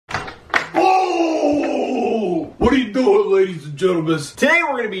ladies and gentlemen. Today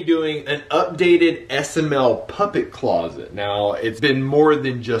we're going to be doing an updated SML puppet closet. Now, it's been more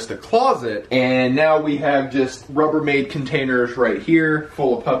than just a closet, and now we have just Rubbermaid containers right here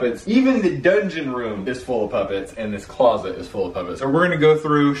full of puppets. Even the dungeon room is full of puppets, and this closet is full of puppets. So we're going to go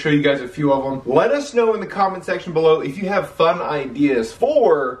through, show you guys a few of them. Let us know in the comment section below if you have fun ideas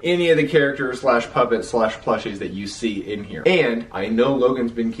for any of the characters slash puppets slash plushies that you see in here. And I know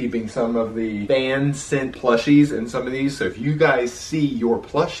Logan's been keeping some of the fan sent plushies in some of these, so if you guys see your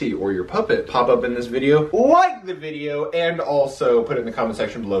plushie or your puppet pop up in this video, like the video and also put it in the comment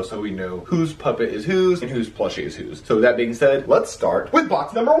section below so we know whose puppet is whose and whose plushie is whose. So with that being said, let's start with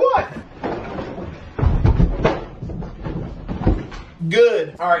box number 1.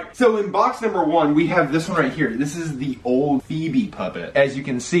 Good. Alright, so in box number 1, we have this one right here. This is the old Phoebe puppet. As you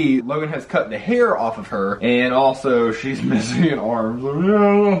can see, Logan has cut the hair off of her, and also she's missing an arm.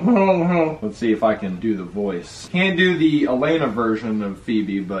 Let's see if I can do the voice. Can't do the Elaina version of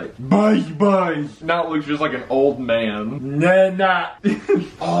Phoebe, but bye. Now it looks just like an old man. Nah.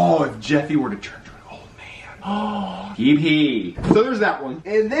 Oh, if Jeffy were to turn to an old man. Oh, hee. So there's that one.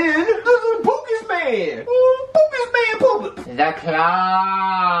 And then there's a Pocus Man. Pocus Man puppet. The Claw.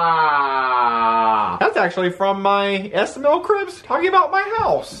 That's actually from my SML cribs talking about my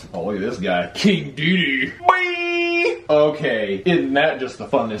house. Oh, look at this guy. King Diddy. Whee! Okay, isn't that just the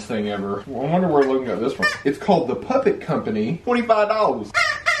funnest thing ever? I wonder where Logan got this one. It's called The Puppet Company. $25.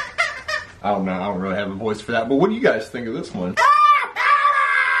 I don't know, I don't really have a voice for that, but what do you guys think of this one?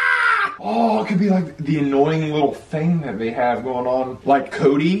 Oh, it could be like the annoying little thing that they have going on. Like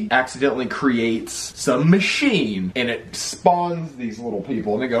Cody accidentally creates some machine and it spawns these little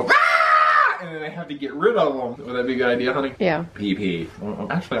people and they go, ah! And then they have to get rid of them. Would that be a good idea, honey? Yeah. PP.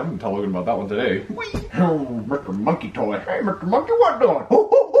 Actually, I'm gonna tell Logan about that one today. Oh, Mr. Monkey Toy. Hey, Mr. Monkey, what doing?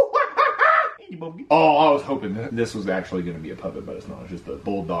 Oh, I was hoping that this was actually going to be a puppet, but it's not. It's just a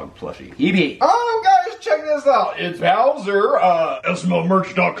bulldog plushie. Eevee. Oh, guys, check this out. It's Bowser.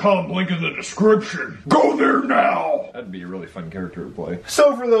 SMLmerch.com, link in the description. Go there now. That'd be a really fun character to play.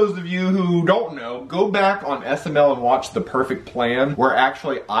 So for those of you who don't know, go back on SML and watch The Perfect Plan, where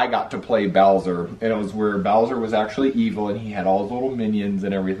actually I got to play Bowser. And it was where Bowser was actually evil, and he had all his little minions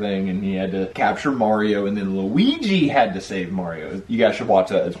and everything, and he had to capture Mario, and then Luigi had to save Mario. You guys should watch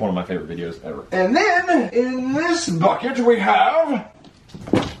that. It's one of my favorite videos ever. And then, in this bucket, we have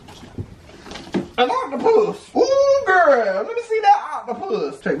an octopus. Ooh, girl, let me see that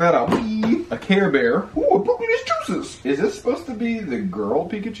octopus. Check that out. A Care Bear. Ooh, a Pokemon's Juices. Is this supposed to be the girl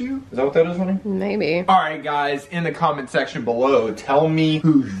Pikachu? Is that what that is, honey? Maybe. Alright, guys, in the comment section below, tell me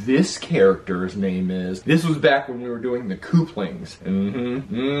who this character's name is. This was back when we were doing the Kooplings.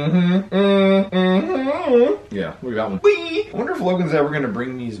 Yeah, look at that one. Whee! I wonder if Logan's ever going to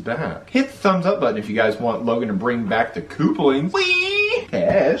bring these back. Hit the thumbs up button if you guys want Logan to bring back the Kooplings. Whee!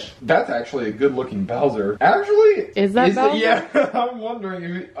 Cash. That's actually a good looking Bowser. Actually, is that Bowser? Yeah, I'm wondering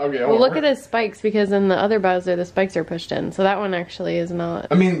if okay, well, look at his spikes, because in the other Bowser, the spikes are pushed in. So that one actually is not.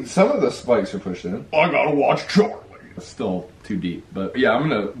 I mean, some of the spikes are pushed in. I gotta watch Charlie. It's still too deep, but yeah, I'm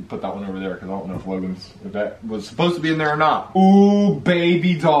gonna put that one over there because I don't know if that was supposed to be in there or not. Ooh,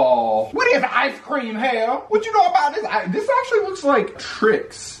 baby doll. What is ice cream, hell? What you know about this? This actually looks like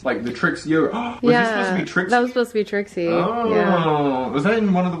Trix, like the Trix yogurt. Was this supposed to be Trixie? That was supposed to be Trixie. Oh, yeah. Was that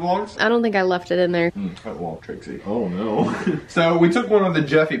in one of the vlogs? I don't think I left it in there. Well, Trixie. Oh no. So we took one of the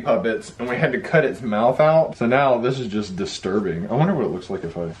Jeffy puppets and we had to cut its mouth out. So now this is just disturbing. I wonder what it looks like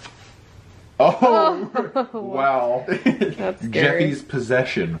if I... Oh, wow. That's scary. Jeffy's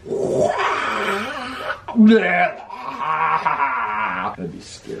possession. That'd be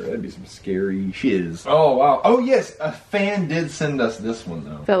scary. That'd be some scary shiz. Oh, wow. Oh, yes. A fan did send us this one,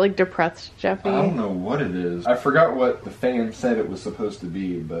 though. Is that like depressed Jeffy? I don't know what it is. I forgot what the fan said it was supposed to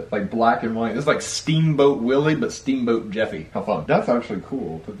be, but like black and white. It's like Steamboat Willie, but Steamboat Jeffy. How fun. That's actually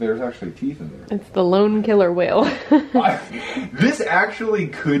cool, but there's actually teeth in there. It's the lone killer whale. This actually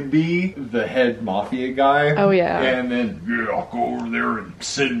could be the head mafia guy. Oh, yeah. And then, yeah, I'll go over there and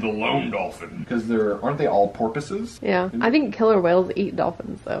send the lone dolphin. Because aren't they all porpoises? Yeah. I think killer whales eat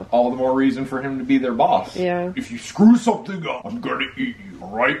dolphins, though. All the more reason for him to be their boss. Yeah. If you screw something up, I'm gonna eat you,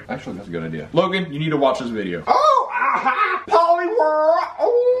 alright? Actually, that's a good idea. Logan, you need to watch this video. Oh, aha! Polyworld!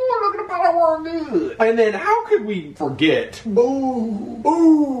 Oh, look at the Polyworld good! And then, how could we forget? Boo,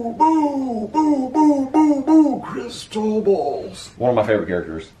 boo, boo, boo, boo, boo, boo, crystal balls. One of my favorite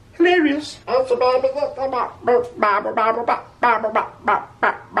characters. hilarious.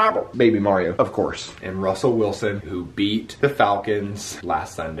 Baby Mario, of course, and Russell Wilson, who beat the Falcons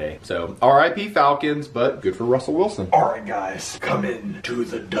last Sunday. So, R.I.P. Falcons, but good for Russell Wilson. All right, guys, come in to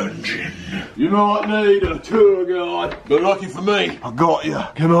the dungeon. You might need a tour guide, but lucky for me, I got you.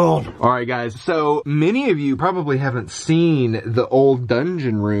 Come on. All right, guys, so many of you probably haven't seen the old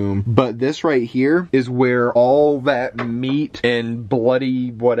dungeon room, but this right here is where all that meat and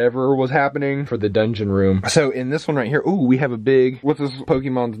bloody whatever was happening for the dungeon room. So in this one right here, ooh, we have a big, what's this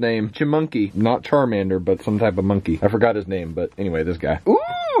Pokemon's name? Chimunky. Not Charmander, but some type of monkey. I forgot his name, but anyway, this guy.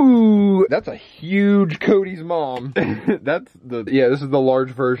 Ooh, that's a huge Cody's mom. This is the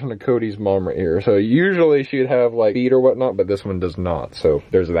large version of Cody's mom right here. So usually she'd have like feet or whatnot, but this one does not. So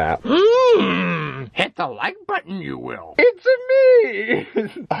there's that. Hit the like button, you will. It's me,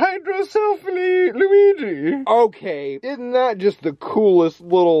 Hydrocephaly Luigi. Okay, isn't that just the coolest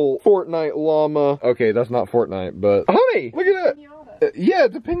little Fortnite llama? Okay, that's not Fortnite, but honey, look at that. Yeah,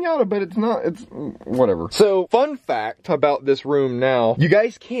 it's a pinata, but it's not, it's whatever. So, fun fact about this room now, you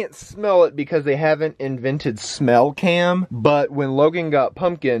guys can't smell it because they haven't invented smell cam, but when Logan got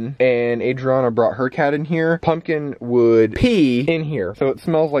Pumpkin and Adriana brought her cat in here, Pumpkin would pee in here. So it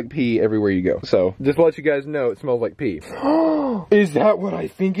smells like pee everywhere you go. So, just to let you guys know, it smells like pee. Is that what I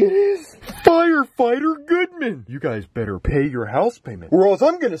think it is? Firefighter Goodman! You guys better pay your house payment, or else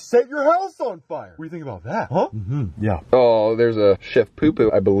I'm gonna set your house on fire. What do you think about that, huh? Yeah. Oh, there's a Chef Poo Poo,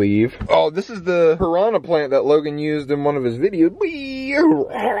 I believe. Oh, this is the piranha plant that Logan used in one of his videos.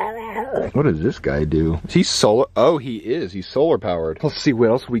 What does this guy do? Is he solar? Oh, he is. He's solar powered. Let's see what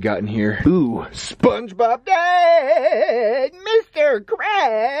else we got in here. Ooh, SpongeBob Dad! Mr.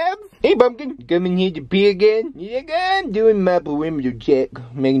 Krabs! Hey, Pumpkin, coming here to pee again? Yeah, I'm doing my perimeter check,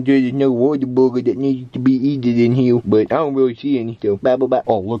 making sure there's no water booger that needs to be eaten in here, but I don't really see any, so bye bye bye.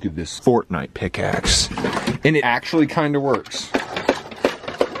 Oh, look at this Fortnite pickaxe. And it actually kind of works.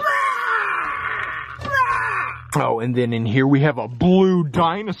 Oh, and then in here we have a blue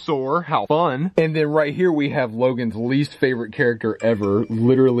dinosaur. How fun. And then right here we have Logan's least favorite character ever,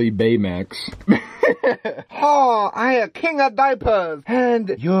 literally Baymax. Oh, I am king of diapers.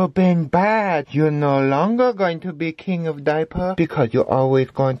 And you've been bad. You're no longer going to be king of diapers because you're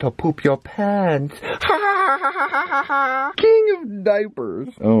always going to poop your pants. King of diapers.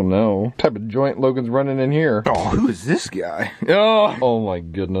 Oh no. What type of joint Logan's running in here? Oh, who is this guy? Oh my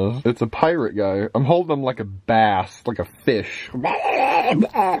goodness. It's a pirate guy. I'm holding him like a bass, like a fish.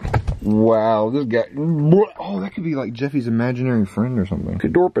 Wow, this guy. Oh, that could be like Jeffy's imaginary friend or something.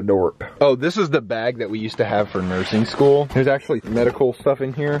 Kadorpadorp. Oh, this is the bag that we used to have for nursing school. There's actually medical stuff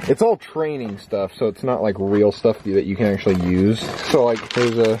in here. It's all training stuff, so it's not like real stuff that you can actually use. So like,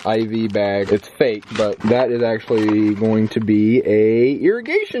 here's a IV bag. It's fake, but that is actually going to be a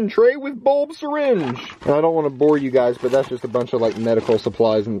irrigation tray with bulb syringe. And I don't want to bore you guys, but that's just a bunch of like medical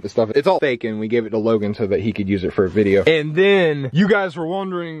supplies and stuff. It's all fake, and we gave it to Logan so that he could use it for a video. And then you guys were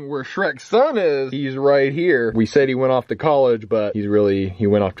wondering where Shrek's son is. He's right here. We said he went off to college, but he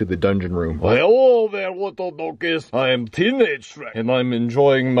went off to the dungeon room. Well, hello there, little donkeys. I am Teenage Shrek, and I'm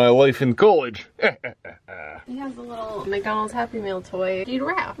enjoying my life in college. He has a little McDonald's Happy Meal toy. He'd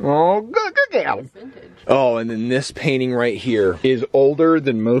wrap. Oh, good gal. Vintage. Oh, and then this painting right here is older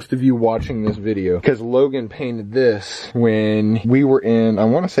than most of you watching this video, because Logan painted this when we were in, I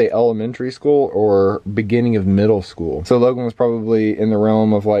want to say elementary school or beginning of middle school. So Logan was probably in the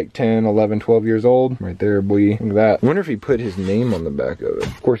realm of like 10, 11, 12 years old. Right there, boy. Look at that. I wonder if he put his name on the back of it.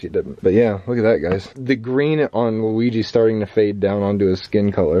 Of course he didn't. But yeah, look at that, guys. The green on Luigi's starting to fade down onto his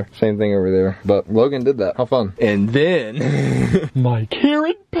skin color. Same thing over there. But Logan did that. How fun. And then my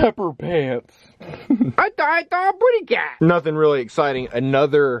carrot pepper pants. I thought pretty cat. Nothing really exciting.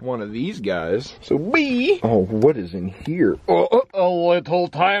 Another one of these guys. So we. Oh, what is in here? Oh, A little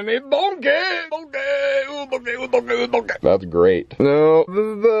tiny donkey. that's great. No, this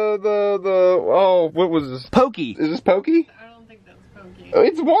is oh, what was this? Pokey. Is this Pokey? I don't think that's Pokey.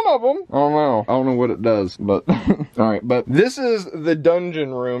 It's one of them. I don't know. I don't know what it does, but alright, but this is the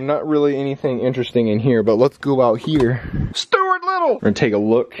dungeon room. Not really anything interesting in here, but let's go out here. Stuart Little! We're gonna take a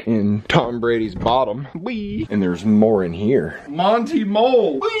look in Tom Brady's bottom. Wee! And there's more in here. Monty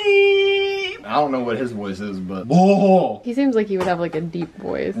Mole. Wee! I don't know what his voice is, but oh! He seems like he would have like a deep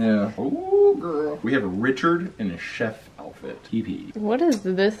voice. Yeah. Oh, girl. We have a Richard and a Chef Alfred. outfit. TP. What is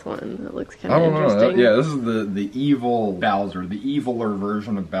this one? That looks kind I of don't know. interesting. Yeah, this is the evil Bowser, the eviler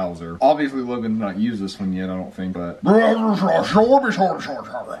version of Bowser. Obviously, Logan's not used this one yet, I don't think, but... It's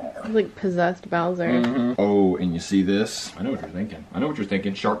like possessed Bowser. Oh, and you see this? I know what you're thinking. I know what you're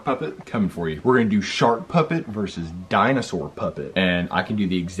thinking. Shark Puppet, coming for you. We're gonna do Shark Puppet versus Dinosaur Puppet, and I can do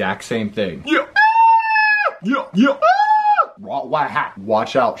the exact same thing. Yeah. Yeah. Yeah.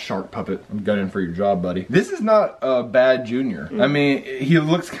 Watch out, Shark Puppet. I'm gunning for your job, buddy. This is not a bad junior. I mean, he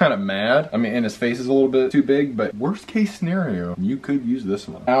looks kind of mad. I mean, and his face is a little bit too big, but worst case scenario, you could use this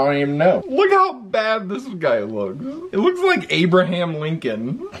one. I don't even know. Look how bad this guy looks. It looks like Abraham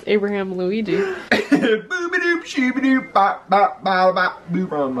Lincoln. Abraham Luigi. No,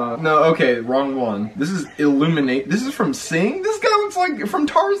 okay, wrong one. This is Illuminate. This is from Sing? This guy looks like from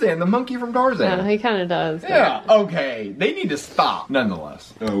Tarzan, the monkey from Tarzan. Yeah, he kind of does. Yeah, okay. They need to stop.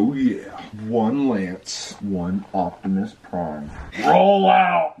 Nonetheless. Oh, yeah. One Lance, one Optimus Prime. Roll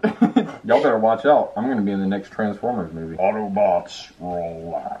out! Y'all better watch out. I'm gonna be in the next Transformers movie. Autobots,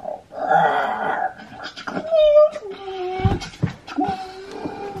 roll out.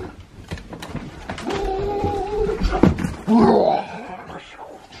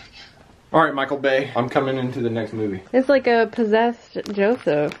 Alright, Michael Bay, I'm coming into the next movie. It's like a possessed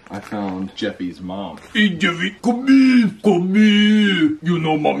Joseph. I found Jeffy's mom. Hey, Jeffy, come here, come here. You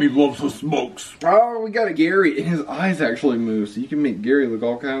know mommy loves her smokes. Oh, we got a Gary. And his eyes actually move, so you can make Gary look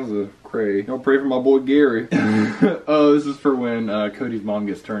all kinds of cray. Y'all pray for my boy Gary. Oh, this is for when Cody's mom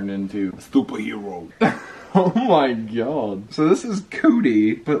gets turned into a superhero. Oh my god. So this is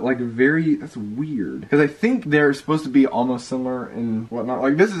Cody, but like that's weird. Because I think they're supposed to be almost similar and whatnot.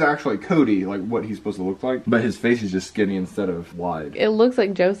 Like this is actually Cody, like what he's supposed to look like. But his face is just skinny instead of wide. It looks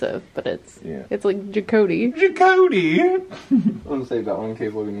like Joseph, but it's like Jacody. Jacody! I'm gonna save that one in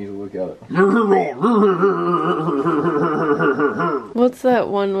case Logan needs to look at it. What's that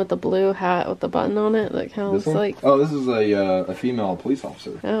one with the blue hat with the button on it that kind of looks like? Oh, this is a female police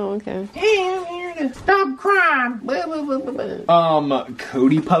officer. Oh, okay. Hey, I'm here to stop crime.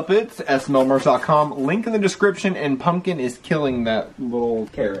 Cody Puppets, smlmerch.com. Link in the description, and Pumpkin is killing that little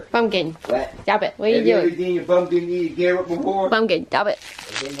carrot. Pumpkin. What? Stop it. What are you Have doing? you ever seen a pumpkin eat a carrot before? Pumpkin, stop it.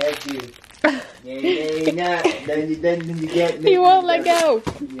 I didn't have to. He won't let go.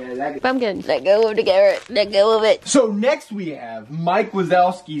 Yeah, like it. Pumpkin, let go of the carrot. Let go of it. So next we have Mike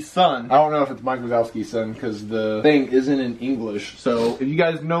Wazowski's son. I don't know if it's Mike Wazowski's son because the thing isn't in English. So if you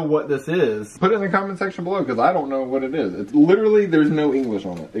guys know what this is, put it in the comment section below because I don't know what it is. It's literally, there's no English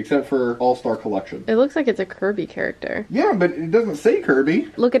on it except for All-Star Collection. It looks like it's a Kirby character. Yeah, but it doesn't say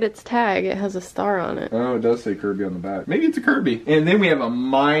Kirby. Look at its tag. It has a star on it. Oh, it does say Kirby on the back. Maybe it's a Kirby. And then we have a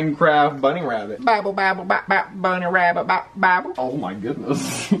Minecraft bunny rabbit. Babble, babble, bop, bop, bunny rabbit, bop, babble. Oh my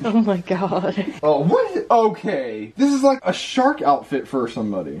goodness. Oh my god. Oh, what? Okay. This is like a shark outfit for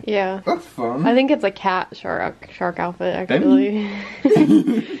somebody. Yeah. That's fun. I think it's a cat shark outfit, actually.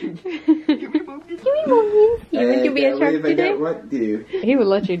 You want to be a shark today? What do? He would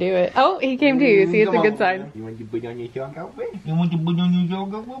let you do it. Oh, he came to you. See, it's a good sign. You want to put on your shark outfit? You want to put on your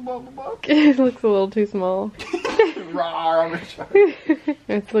shark outfit? It looks a little too small.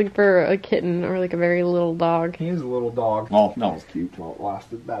 It's like for a kitten or like a very little dog. He is a little dog. Oh, that was cute while it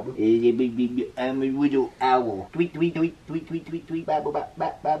lasted, babble. I'm a little owl. Tweet, tweet, tweet, tweet, tweet, tweet, tweet, babble, bap,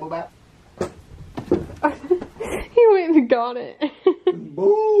 bap, babble, bap. He went and got it.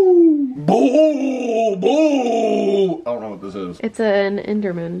 Boo! Boo! Boo! I don't know what this is. It's an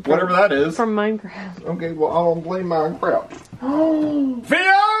Enderman. Whatever that is. From Minecraft. Okay, well, I don't blame Minecraft.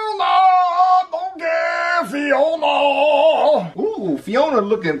 Fiona! Okay, Fiona! Ooh, Fiona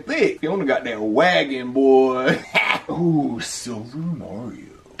looking thick. Fiona got that wagon, boy. Ooh, Silver Mario.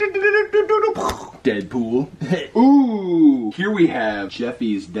 Deadpool. Ooh, here we have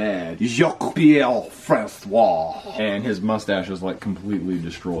Jeffy's dad, Jacques-Pierre Francois, and his mustache is like completely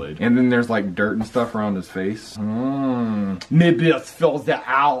destroyed. And then there's like dirt and stuff around his face. Maybe it's for the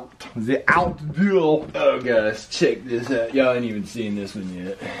outdoor. Oh guys, check this out. Y'all ain't even seen this one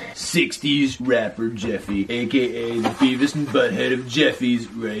yet. 60s rapper Jeffy, aka the Beavis and Butthead of Jeffy's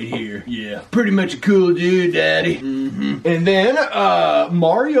right here. Yeah, pretty much a cool dude, daddy. And then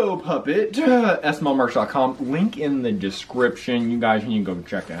Mario Puppet, smlmerch.com. Link in the description. You guys can go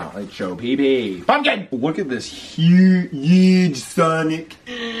check it out. It's show PP. Pumpkin! Look at this huge Sonic.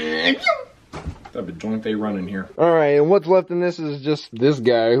 Got a joint they run in here. Alright, and what's left in this is just this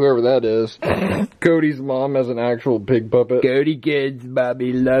guy, whoever that is. Cody's mom has an actual pig puppet. Cody kids,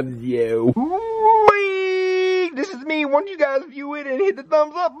 Bobby loves you. This is me, don't you guys view it and hit the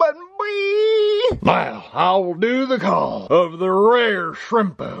thumbs up button, please? Now, I will do the call of the rare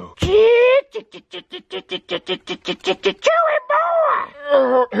shrimpo.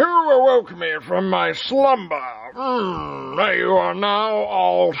 Here awoke me from my slumber. You are now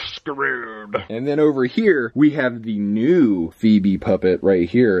all screwed. And then over here, we have the new Phoebe puppet right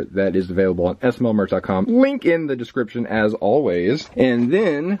here that is available on smlmerch.com. Link in the description as always. And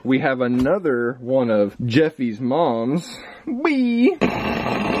then we have another one of Jeffy's moms. Big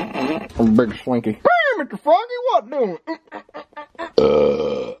slinky. Hey, Mr. Froggy, what doing?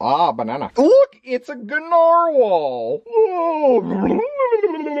 Banana. Look, it's a narwhal.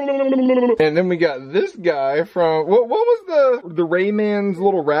 And then we got this guy from, what was the Rayman's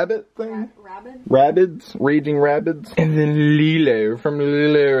little rabbit thing? Rabbids? Raging Rabbids. And then Lilo from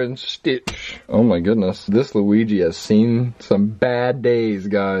Lilo and Stitch. Oh my goodness, this Luigi has seen some bad days,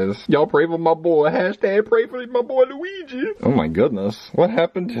 guys. Y'all pray for my boy. Hashtag pray for my boy Luigi. Oh my goodness. What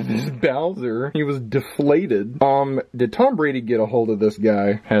happened to this Bowser? He was deflated. Did Tom Brady get a hold of this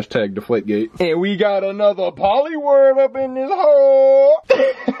guy? Hashtag Deflategate. And we got another Poliwhirl up in this hole.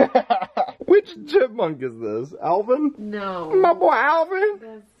 Which chipmunk is this? Alvin? No. My boy Alvin?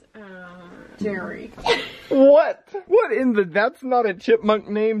 That's, Jerry. What? What in the, that's not a chipmunk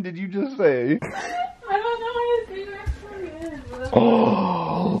name, did you just say? I don't know what his name actually is.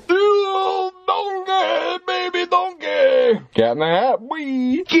 Oh, little donkey, baby donkey. Cat in the Hat,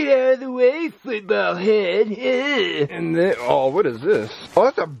 wee. Get out of the way, football head. And then, oh, what is this? Oh,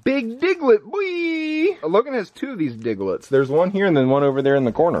 that's a big Diglett, wee. Logan has two of these Diglets. There's one here and then one over there in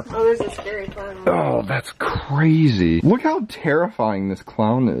the corner. Oh, there's a scary clown. Oh, that's crazy. Look how terrifying this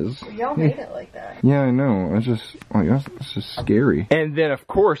clown is. Y'all made it like that. Yeah, I know. It's just, oh, it's just scary. And then, of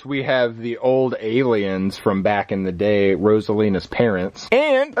course, we have the old aliens from back in the day, Rosalina's parents,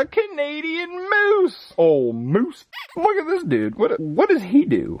 and a Canadian moose. Oh, moose. Look at this dude. What does he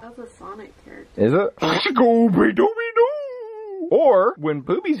do? That's a Sonic character. Is it? Scooby-Dooby-Doo. Or, when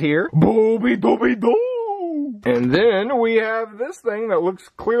Poopy's here, Booby-Dooby-Doo. And then we have this thing that looks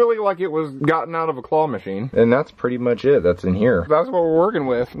clearly like it was gotten out of a claw machine. And that's pretty much it. That's in here. That's what we're working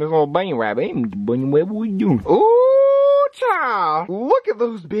with. This little bunny rabbit. What we doing? Ooh, child. Look at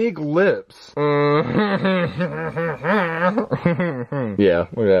those big lips. Yeah,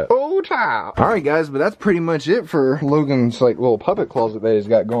 look at that. Oh, child. Alright, guys, but that's pretty much it for Logan's, like, little puppet closet that he's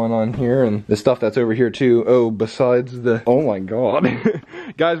got going on here. And the stuff that's over here, too. Oh, besides the... Oh, my God.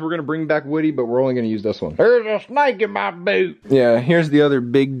 Guys, we're gonna bring back Woody, but we're only gonna use this one. There's a snake in my boot. Yeah, here's the other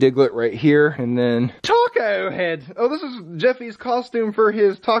big Diglett right here, and then Taco Head. Oh, this is Jeffy's costume for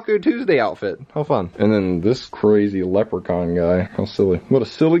his Taco Tuesday outfit. How fun. And then this crazy leprechaun guy. How silly. What a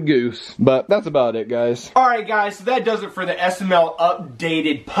silly goose. But that's about it, guys. Alright, guys, so that does it for the SML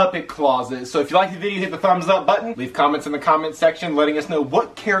updated puppet closet. So if you like the video, hit the thumbs up button. Leave comments in the comment section letting us know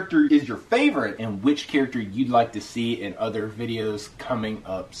what character is your favorite and which character you'd like to see in other videos coming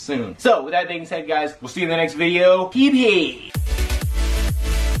up soon. So with that being said, guys, we'll see you in the next video. Peace.